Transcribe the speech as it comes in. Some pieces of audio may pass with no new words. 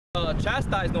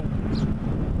chastise no more.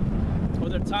 Or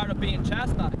they're tired of being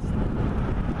chastised.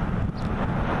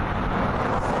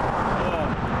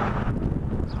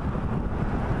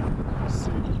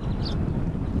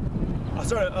 I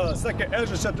started 2nd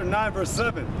Ezra chapter 9 verse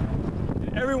 7.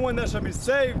 And everyone that shall be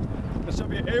saved and shall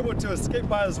be able to escape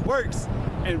by his works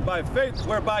and by faith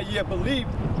whereby ye have believed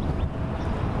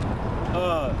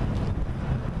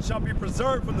shall be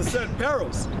preserved from the said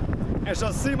perils, and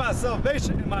shall see my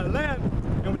salvation in my land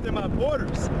and within my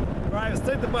borders, for I have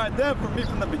sanctified them for me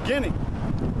from the beginning.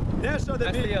 Then shall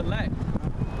they be the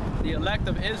elect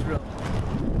of Israel,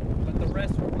 but the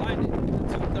rest were blinded,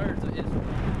 the 2/3 of Israel.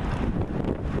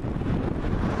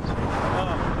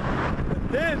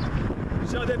 But then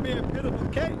shall they be in pitiful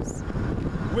case,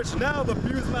 which now have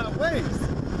abused my ways,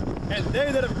 and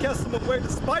they that have cast them away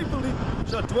despitefully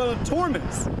shall dwell in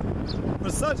torments. For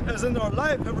such as in our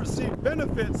life have received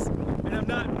benefits and have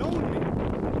not known me.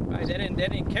 Right, they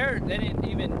didn't care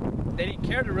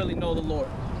to really know the Lord.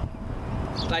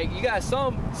 Like, you got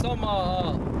some of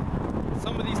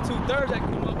these 2/3 that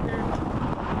come up here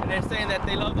and they're saying that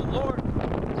they love the Lord.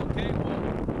 Okay,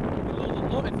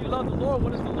 well, if you love the Lord,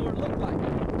 what does the Lord look like?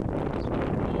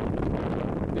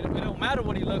 Well, it don't matter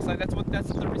what he looks like. That's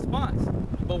the response.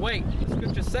 But wait, the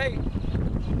scriptures say,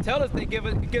 tell us, it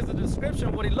gives a description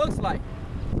of what he looks like,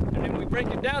 and then we break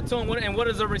it down to him. And what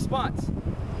is the response?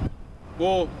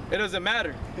 Well, it doesn't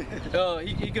matter.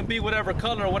 He can be whatever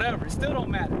color or whatever. It still don't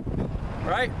matter,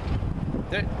 right?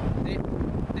 They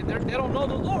don't know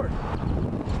the Lord.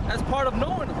 That's part of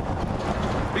knowing him.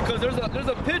 Because there's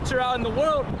a picture out in the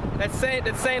world that's saying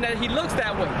that he looks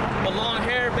that way. The long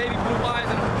hair, baby blue eyes,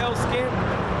 and pale skin.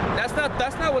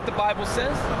 That's not what the Bible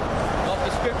says. The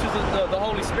scriptures of the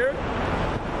Holy Spirit,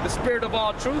 the Spirit of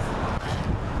all truth.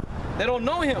 They don't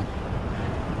know him.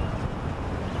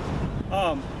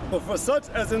 But for such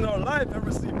as in our life have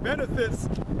received benefits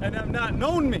and have not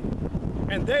known me,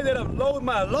 and they that have loathed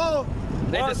my law,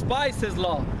 they despise his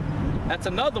law. That's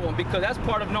another one, because that's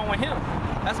part of knowing him.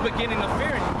 That's the beginning of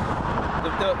fearing him.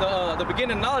 The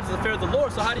beginning of knowledge is the fear of the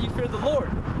Lord. So how do you fear the Lord?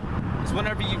 It's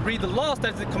whenever you read the law,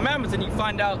 statutes, and commandments, and you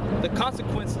find out the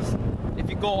consequences if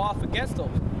you go off against those.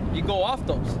 You go off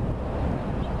those.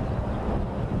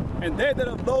 And they that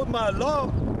have loathed my law,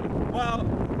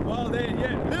 while they are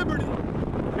yet liberty,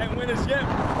 and when it's yet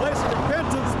place of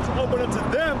repentance to open unto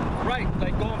them. Right,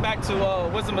 like going back to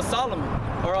Wisdom of Solomon,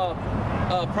 or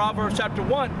Proverbs chapter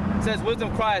 1 says,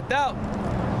 wisdom crieth out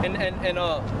in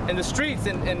the streets,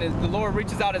 and the Lord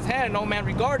reaches out his hand, no man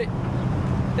regard it.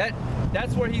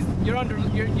 That's where you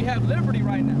have liberty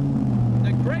right now.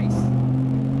 The grace.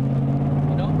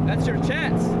 You know, that's your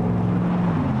chance.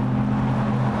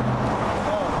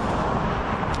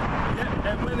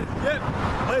 And when it's yet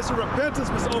place of repentance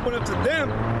was opened up to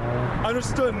them,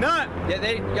 understood not.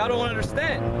 Yeah, y'all don't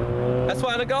understand. That's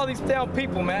why I look at all these damn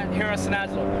people, man, here in San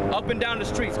Angelo, up and down the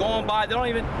streets, going by. They're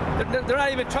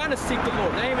not even trying to seek the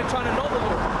Lord. They ain't even trying to know the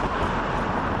Lord.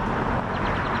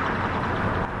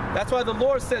 That's why the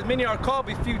Lord says, many are called,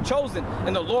 but few chosen.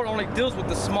 And the Lord only deals with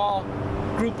the small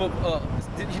group of,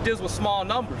 he deals with small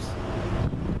numbers.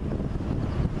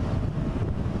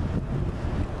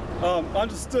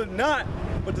 Understood not,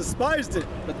 but despised it.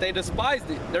 But they despised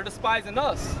it. They're despising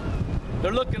us.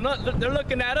 They're looking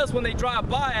at us when they drive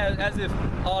by as if,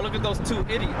 oh, look at those two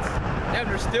idiots. Damn,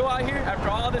 they're still out here after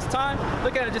all this time.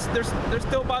 Look at it, they're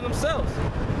still by themselves.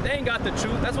 They ain't got the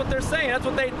truth. That's what they're saying. That's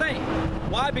what they think.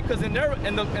 Why? Because in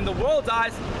the world's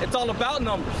eyes, it's all about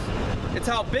numbers. It's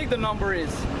how big the number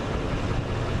is.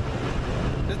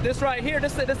 This right here,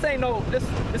 this ain't no,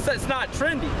 it's not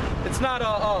trendy. It's not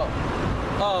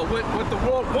what the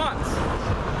world wants.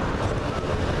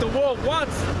 What the world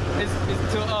wants is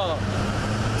to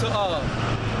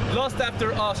lust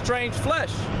after strange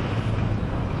flesh,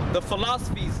 the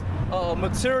philosophies,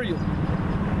 material,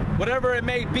 whatever it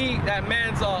may be, that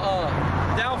man's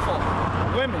downfall,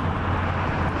 women,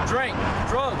 drink,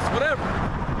 drugs, whatever.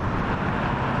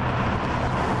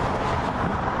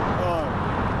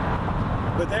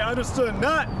 But they understood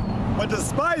not, but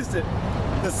despised it.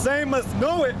 The same must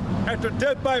know it after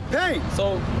death by pain.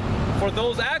 So for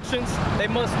those actions, they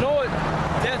must know it,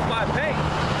 death by pain.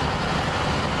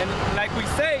 And like we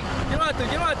say, you don't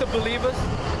have to believe us.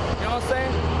 You know what I'm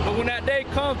saying? But when that day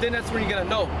comes, then that's when you're gonna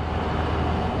know.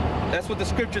 That's what the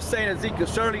scriptures say in Ezekiel.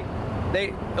 Surely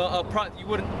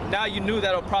now you knew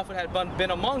that a prophet had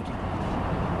been among you.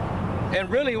 And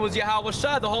really it was Yahweh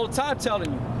Shai the whole time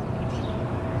telling you.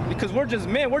 Because we're just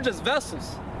men, we're just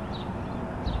vessels.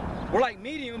 We're like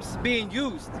mediums being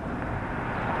used,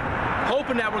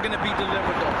 hoping that we're going to be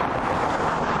delivered though.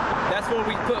 That's before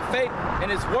we put faith in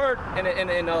His word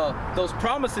and those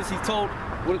promises He told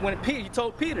He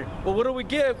told Peter. Well, what do we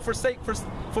give for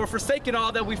forsaking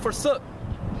all that we forsook?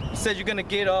 He said you're gonna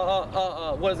get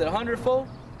what is it, 100-fold?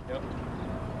 Yep.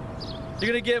 You're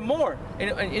gonna get more,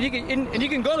 and you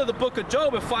can go to the book of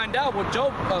Job and find out what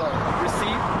Job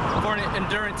received for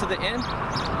enduring to the end.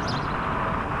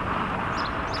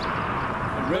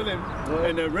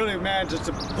 Really, man, just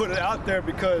to put it out there,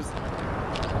 because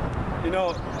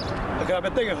I've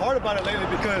been thinking hard about it lately,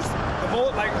 because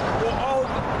all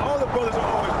the brothers are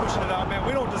always pushing it out, man.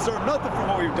 We don't deserve nothing for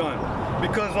what we've done,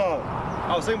 because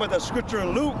I was thinking about that scripture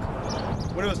in Luke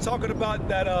when it was talking about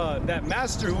that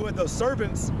master who had those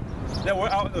servants that were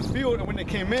out in the field, and when they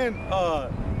came in,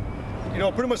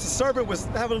 pretty much the servant was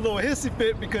having a little hissy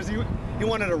fit because he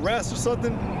wanted a rest or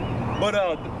something. But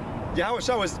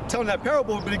Yahushua was telling that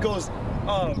parable, but he goes,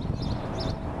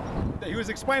 he was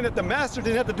explaining that the master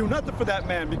didn't have to do nothing for that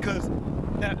man, because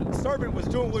that servant was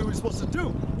doing what he was supposed to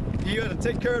do. He had to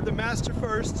take care of the master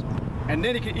first, and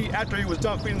then he could eat after he was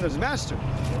done feeding his master.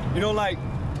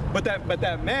 But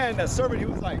that man, that servant, he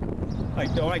was like,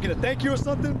 don't I get a thank you or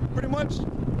something? Pretty much.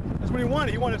 That's what he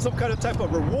wanted. He wanted some kind of type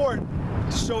of reward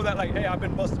to show that, like, hey, I've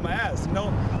been busting my ass,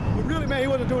 But really, man, he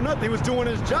wasn't doing nothing. He was doing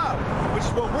his job, which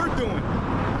is what we're doing.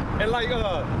 And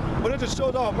but it just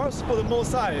shows how merciful the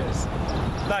Most High is.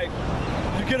 Like,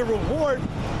 you get a reward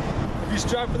if you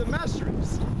strive for the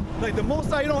masteries. Like, the Most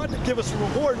High, you don't have to give us a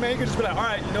reward, man. You can just be like, all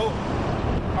right, all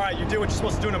right, you did what you're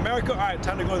supposed to do in America. All right,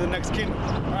 time to go to the next kingdom.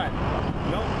 All right,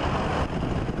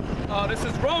 This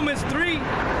is Romans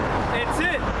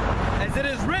 3:10. As it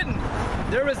is written,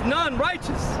 there is none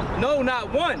righteous, no,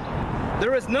 not one.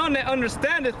 There is none that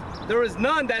understandeth, there is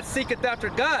none that seeketh after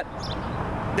God.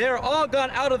 They are all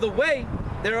gone out of the way.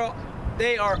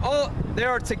 They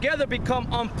are together become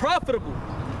unprofitable.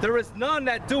 There is none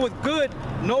that doeth good,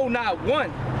 no, not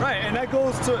one. Right, and that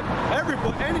goes to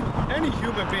everybody, any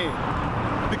human being.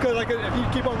 Because if you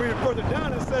keep on reading further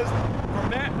down, it says,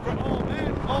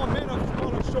 all men are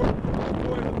falling short of the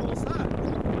glory of the Most High.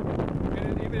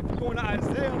 And even if you go into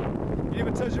Isaiah, it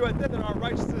even tells you right there that our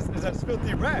righteousness is as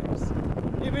filthy rags.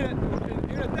 Even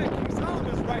at that, King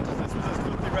Solomon's righteousness was as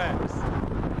filthy rags.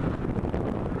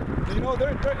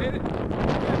 They're in it.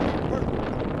 Perfect.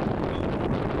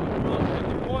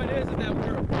 The point is that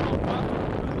we're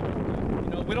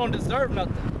unprofitable. We don't deserve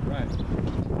nothing. Right.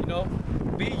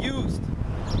 Be used.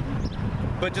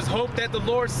 But just hope that the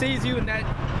Lord sees you and that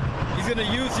He's going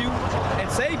to use you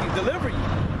and save you, deliver you.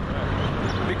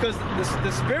 Right. Because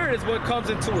the Spirit is what comes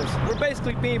into us. We're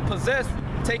basically being possessed,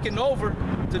 taken over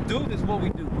to do what we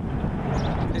do.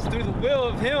 It's through the will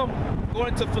of Him.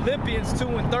 Going to Philippians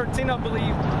 2:13, I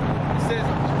believe, it says,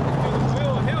 it's through the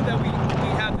will of Him that we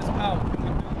have this power.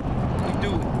 And we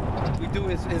do it. We do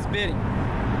His bidding.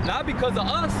 Not because of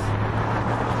us.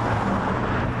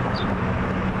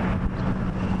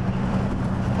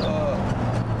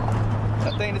 I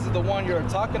think this is the one you're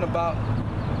talking about.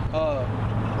 I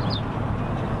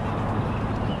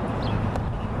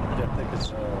think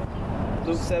it's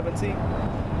Luke 17.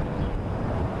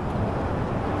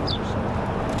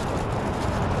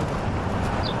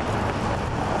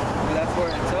 That's where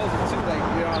it tells you too, like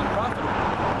you're unprofitable.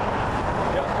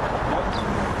 Yeah.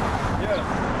 You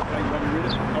want me to read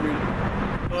it? I'll read it.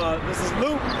 This is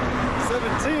Luke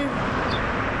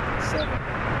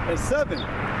 17:7.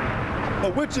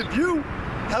 But which of you,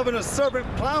 having a servant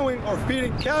plowing or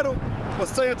feeding cattle, will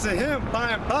say unto him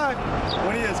by and by,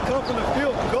 when he has come from the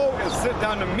field, go and sit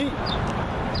down to meat?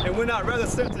 And will not rather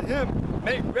say to him,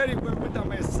 make ready wherewith thou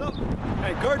mayest sup,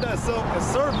 and gird thyself and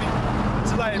serve me,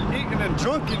 till I have eaten and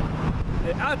drunken,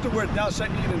 and afterward thou shalt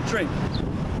eat and drink?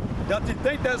 Doth he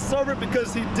think that servant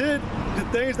because he did the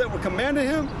things that were commanded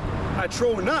him? I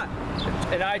trow not.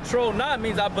 And I trow not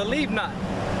means I believe not.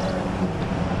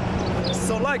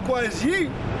 So likewise ye,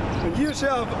 when ye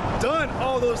shall have done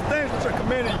all those things which are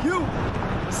commanded you,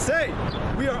 say,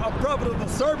 we are unprofitable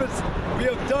servants, we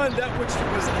have done that which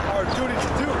was our duty to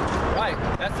do. Right,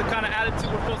 that's the kind of attitude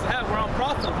we're supposed to have. We're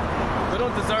unprofitable. We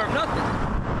don't deserve nothing.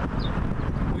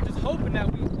 We're just hoping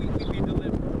that we be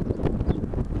delivered.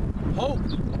 Hope.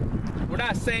 We're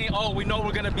not saying, oh, we know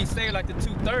we're gonna be saved like the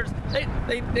 2/3.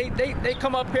 They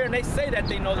come up here and they say that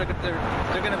they know they're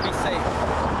gonna be saved.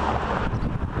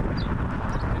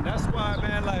 And that's why,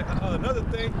 man, another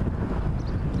thing,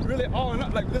 really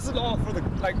this is all for the,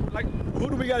 who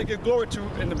do we gotta give glory to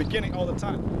in the beginning all the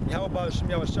time? Yahweh Shem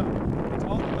Yahushua. It's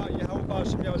all about Yahweh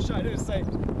Shem Yahushua. It didn't say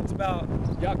it's about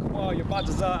Yahuwah,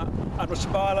 Yabatazah, Adon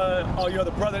Shabala, all your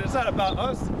other brothers. It's not about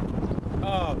us.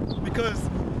 Because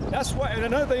that's why, and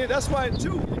another thing, that's why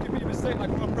too, you can be always say, like,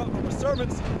 we're unprofitable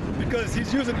servants, because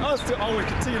he's using us to always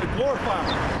continue to glorify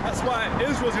him. That's why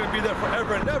Israel's going to be there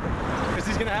forever and ever, because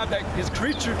he's going to have that his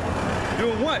creature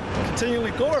doing what?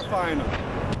 Continually glorifying him.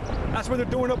 That's what they're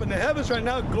doing up in the heavens right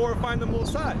now, glorifying the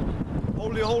Most High.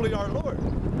 Holy, holy, our Lord.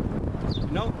 You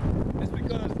know, it's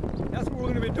because that's what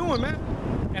we're going to be doing, man.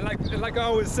 And like I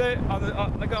always say,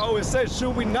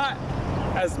 should we not,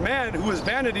 as man who is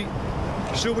vanity,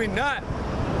 should we not,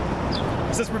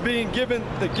 since we're being given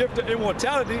the gift of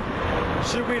immortality,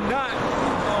 should we not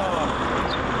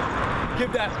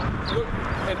give that,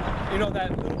 you know,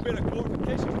 that little bit of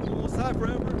glorification to the Most High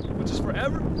forever, which is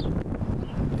forever,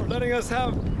 for letting us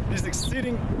have these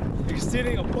exceeding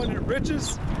abundant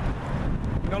riches?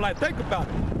 You know, like, think about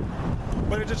it.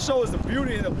 But it just shows the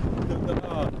beauty and the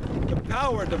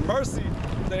power, the mercy,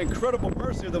 the incredible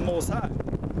mercy of the Most High,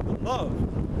 the love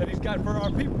that He's got for our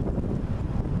people.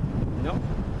 You know?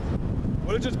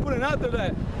 But it's just putting out there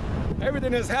that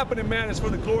everything that's happening, man, is for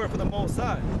the glory for the Most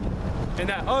High. And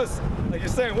that us, like you're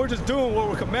saying, we're just doing what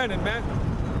we're commanded, man.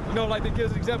 You know, like they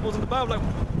give examples in the Bible, like,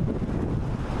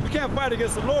 we can't fight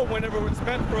against the Lord whenever it's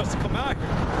meant for us to come out here.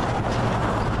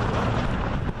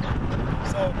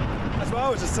 So that's what I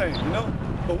was just saying, you know?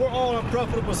 But we're all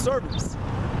unprofitable servants.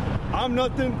 I'm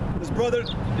nothing, this brother,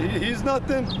 he's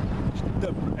nothing,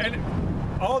 and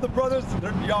all the brothers,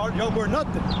 y'all were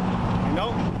nothing, you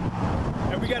know?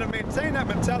 And we gotta maintain that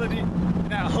mentality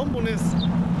and that humbleness,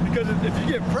 because if you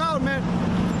get proud, man,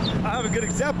 I have a good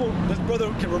example, this brother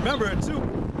can remember it too.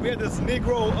 We had this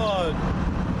Negro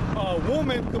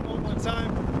woman come on one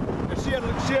time, and she had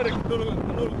a little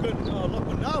good lump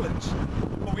of knowledge.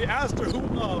 But we asked her,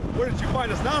 where did you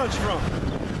find this knowledge from?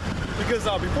 Because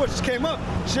before she came up,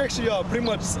 she actually pretty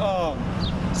much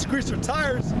screeched her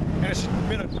tires, and she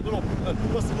made a little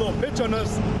bitch on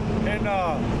us. And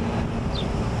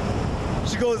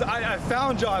she goes, I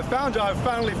found y'all, I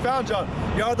finally found y'all.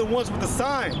 Y'all are the ones with the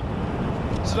sign.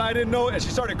 So I didn't know, and she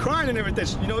started crying and everything.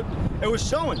 You know, it was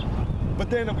showing. But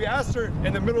then we asked her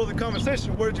in the middle of the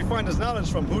conversation, where did you find this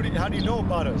knowledge from? How do you know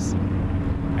about us?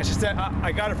 And she said,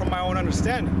 I got it from my own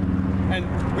understanding. And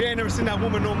we ain't never seen that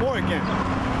woman no more again.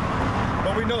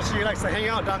 But we know she likes to hang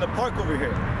out down the park over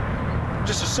here.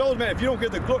 Just to show, man, if you don't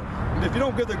give the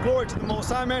glory to the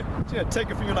Most High, man, she's gonna take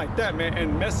it from you like that, man.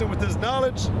 And messing with this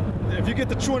knowledge, if you get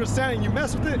the true understanding and you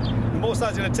mess with it, the Most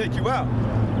High's gonna take you out.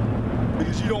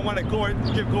 Because you don't want to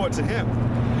give glory to Him.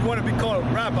 You want to be called a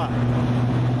rabbi.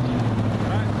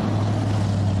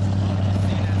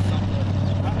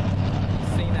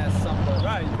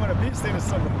 Right, you want to be seen as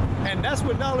somebody, and that's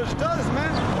what knowledge does,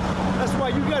 man. That's why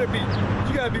you gotta be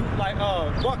like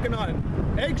walking on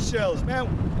eggshells, man.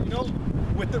 You know,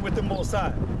 with the Most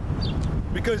High,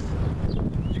 because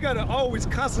you gotta always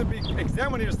constantly be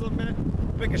examining yourself, man,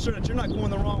 making sure that you're not going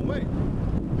the wrong way,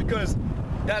 because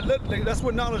that's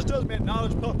what knowledge does, man.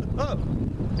 Knowledge puffs it up,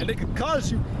 and it could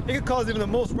cause even the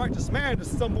most righteous man to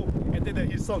stumble and think that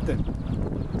he's something,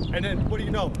 and then what do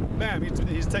you know, bam,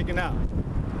 he's taken out.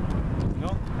 You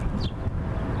know?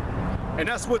 And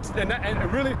that's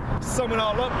and really summing it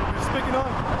all up, we're speaking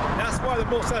on, that's why the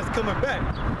Most High is coming back,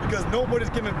 because nobody's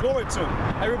giving glory to Him.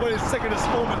 Everybody's taking this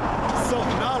moment of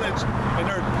self-knowledge, and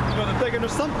they're thinking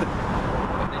there's something.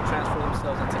 And they transfer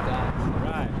themselves into God.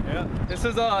 Right, yeah. This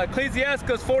is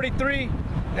Ecclesiastes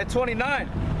 43:29.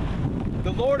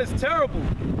 The Lord is terrible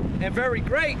and very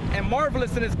great and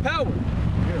marvelous in His power.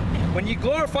 Yeah. When you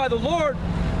glorify the Lord,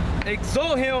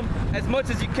 exalt Him as much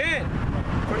as you can.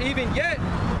 For even yet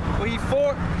will He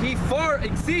far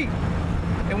exceed.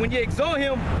 And when you exalt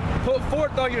Him, put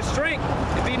forth all your strength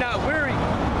and be not weary,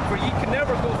 for ye can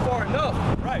never go far enough.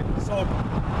 Right. So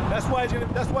that's why He's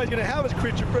gonna have His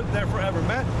creature there forever,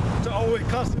 man. To always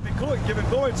constantly be giving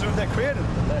glory to Him that created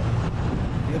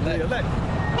Him. The elect.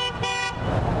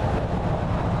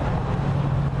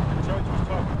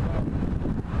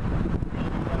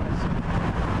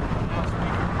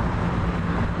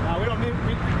 We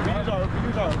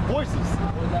use our voices.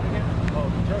 What was that again? Oh,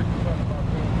 the church was talking about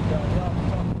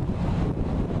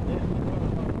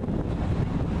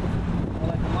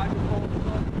Like the microphone and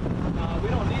stuff? We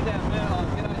don't need that,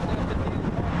 man. Get out of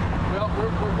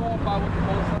we're going by what the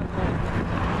Most High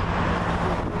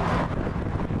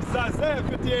It's says. Isaiah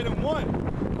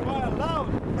 58:1. Cry aloud,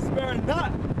 spare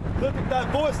not. Lift up thy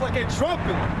voice like a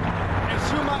trumpet, and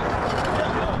shew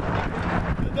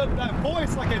lift up thy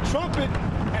voice like a trumpet,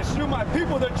 and shew my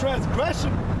people their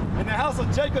transgression, and the house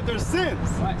of Jacob their sins.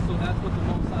 Right, so that's what the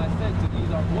Most High said, to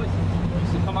use our voices.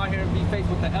 To come out here and be faced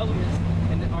with the aliens,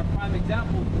 and our prime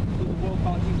example to the world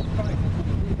called Jesus Christ. That's what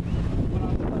he did. He went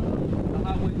on the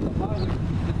highway, you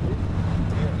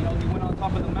know, he went on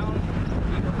top of the mountain,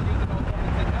 he on top of the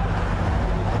technology.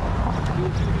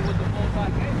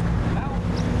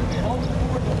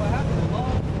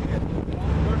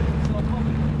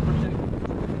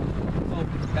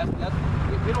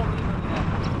 We don't need none of that.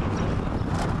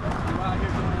 We're out here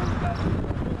doing what we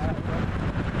got to do.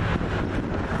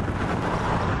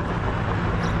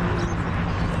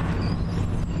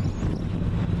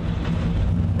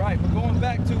 Right, we're going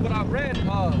back to what I read,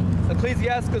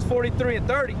 Ecclesiastes 43 and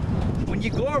 30. When you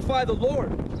glorify the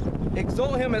Lord,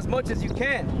 exalt him as much as you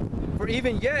can, for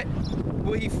even yet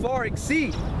will he far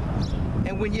exceed.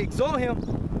 And when you exalt him,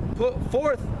 put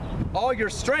forth all your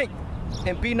strength,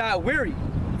 and be not weary,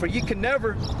 for you can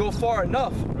never go far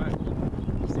enough. Right.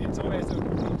 See, so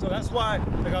that's why,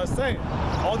 like I was saying,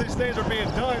 all these things are being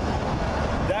done.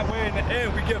 That way, in the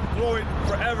end, we give glory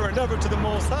forever and ever to the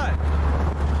Most High.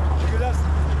 Because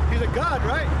he's a God,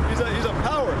 right? He's a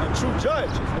power, a true judge.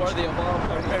 He's worthy of all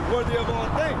things. And worthy of all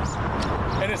things.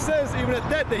 And it says even at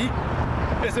that he,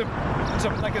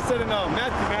 like it said in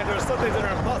Matthew, man, there are some things that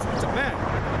are impossible to man.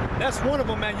 That's one of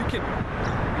them, man. You can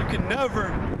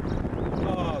never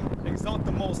exalt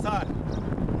the Most High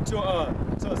to a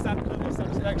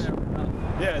satisfaction.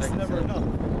 Yeah, it's never enough.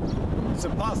 It's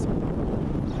impossible.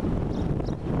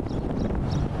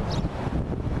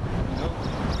 You know?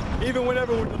 Even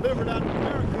whenever we're delivered out of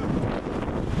America,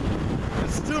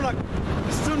 it's still not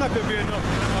going to be enough.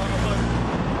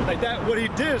 Like that, what he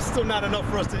did is still not enough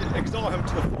for us to exalt him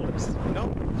to the fullest. You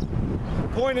know. The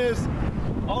point is,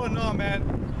 all in all, man,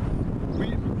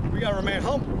 we gotta remain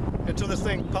humble until this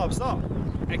thing pops off,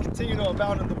 and continue to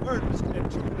abound in the word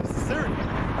and truth and sincerity.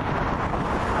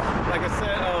 Like I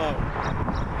said,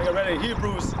 like I read in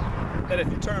Hebrews, that if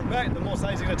you turn back, the Most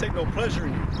High is gonna take no pleasure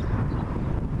in you.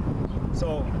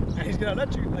 So, and he's gonna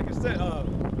let you, like I said,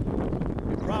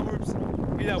 in Proverbs,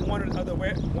 he that wandered out of the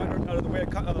way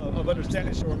of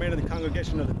understanding shall remain in the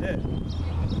congregation of the dead.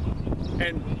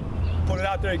 And put it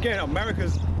out there again,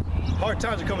 America's hard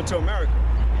times are coming to America.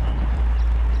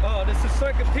 Oh, this is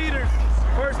 1 Peter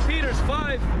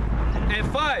 5 and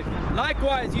 5.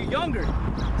 Likewise, you younger,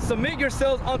 submit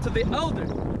yourselves unto the elder.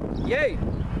 Yea,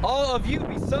 all of you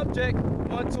be subject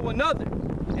one to another,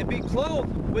 and be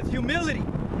clothed with humility.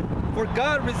 For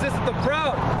God resisteth the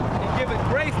proud, and giveth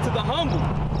grace to the humble.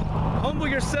 Humble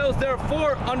yourselves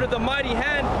therefore under the mighty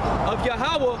hand of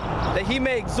Yahweh, that he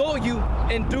may exalt you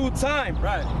in due time.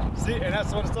 Right. See, and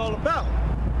that's what it's all about.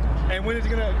 And when is he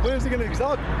gonna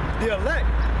exalt the elect?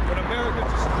 When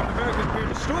America's being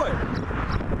destroyed.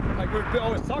 Like we're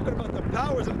always talking about the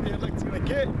powers that the elect's gonna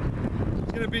get.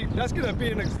 That's gonna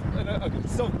be a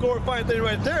self-glorifying thing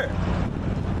right there.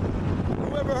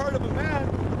 Whoever heard of a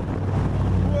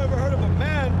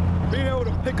man being able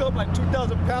to pick up like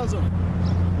 2,000 pounds of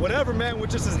whatever, man,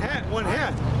 with just his one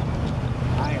hand?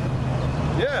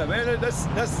 Yeah, man, that's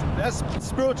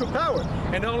spiritual power.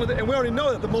 And we already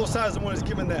know that the Most High is the one who's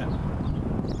giving that.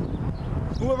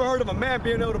 Whoever heard of a man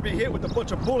being able to be hit with a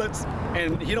bunch of bullets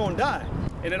and he don't die,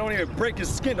 and they don't even break his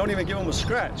skin, don't even give him a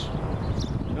scratch,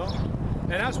 you know?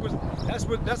 And that's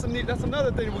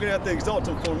another thing we're gonna have to exalt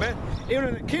him for, man. Even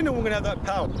in the kingdom, we're gonna have that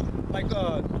power. Like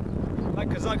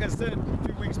I said a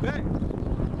few weeks back,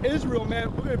 Israel,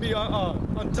 man, we're gonna be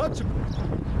untouchable.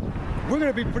 We're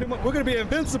gonna be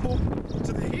invincible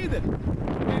to the heathen,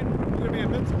 and we're gonna be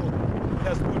invincible.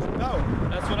 That's spiritual power.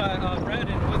 That's what I read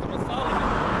in Wisdom of Solomon,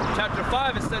 chapter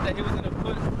 5. It said that he was gonna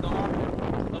put the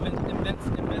armor of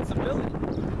invincibility.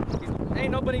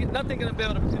 Nothing gonna be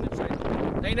able to penetrate.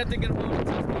 Ain't nothing gonna be able to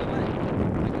touch the elect.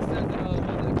 Like it says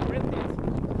in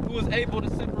Corinthians, who is able to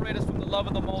separate us from the love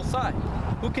of the Most High?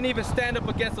 Who can even stand up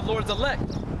against the Lord's elect?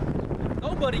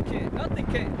 Nobody can. Nothing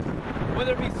can.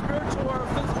 Whether it be spiritual or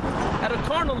physical, at a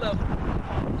carnal level.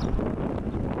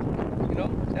 You know,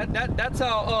 that's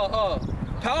how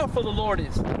powerful the Lord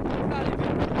is. We're not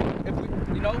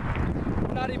even, we don't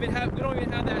even have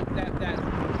that.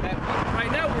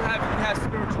 Right now we have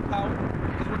spiritual power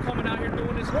because we're coming out here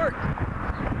doing this work.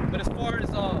 But as far as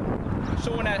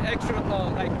showing that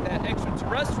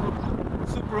extraterrestrial,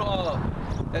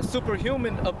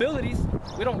 superhuman abilities,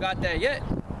 we don't got that yet.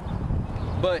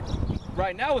 But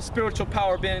right now, with spiritual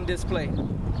power being displayed,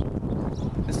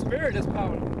 the spirit is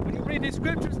powerful. When you read these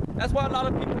scriptures, that's why a lot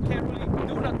of people can't really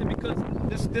do nothing, because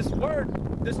this word,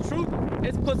 this truth,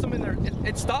 it puts them in their,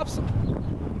 it stops them.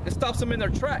 It stops them in their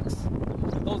tracks.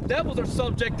 Those devils are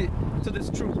subjected to this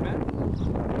truth, man.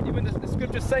 Even the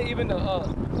scriptures say, even the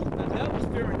devils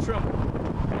fear and tremble.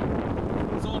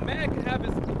 So a man can have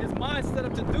his mind set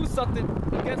up to do something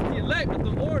against the elect, but the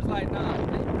Lord's like, nah,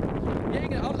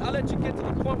 I'll let you get to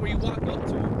the point where you walk up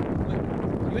to him, but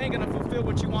you ain't gonna fulfill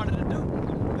what you wanted to do.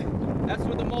 That's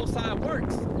where the Most High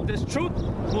works. This truth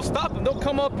will stop them. They'll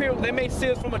come up here, they may see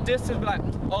us from a distance, be like,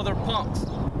 oh, they're punks.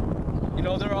 You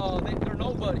know, they're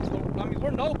nobodies. I mean,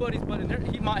 we're nobodies, but in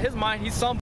his mind, he's somebody.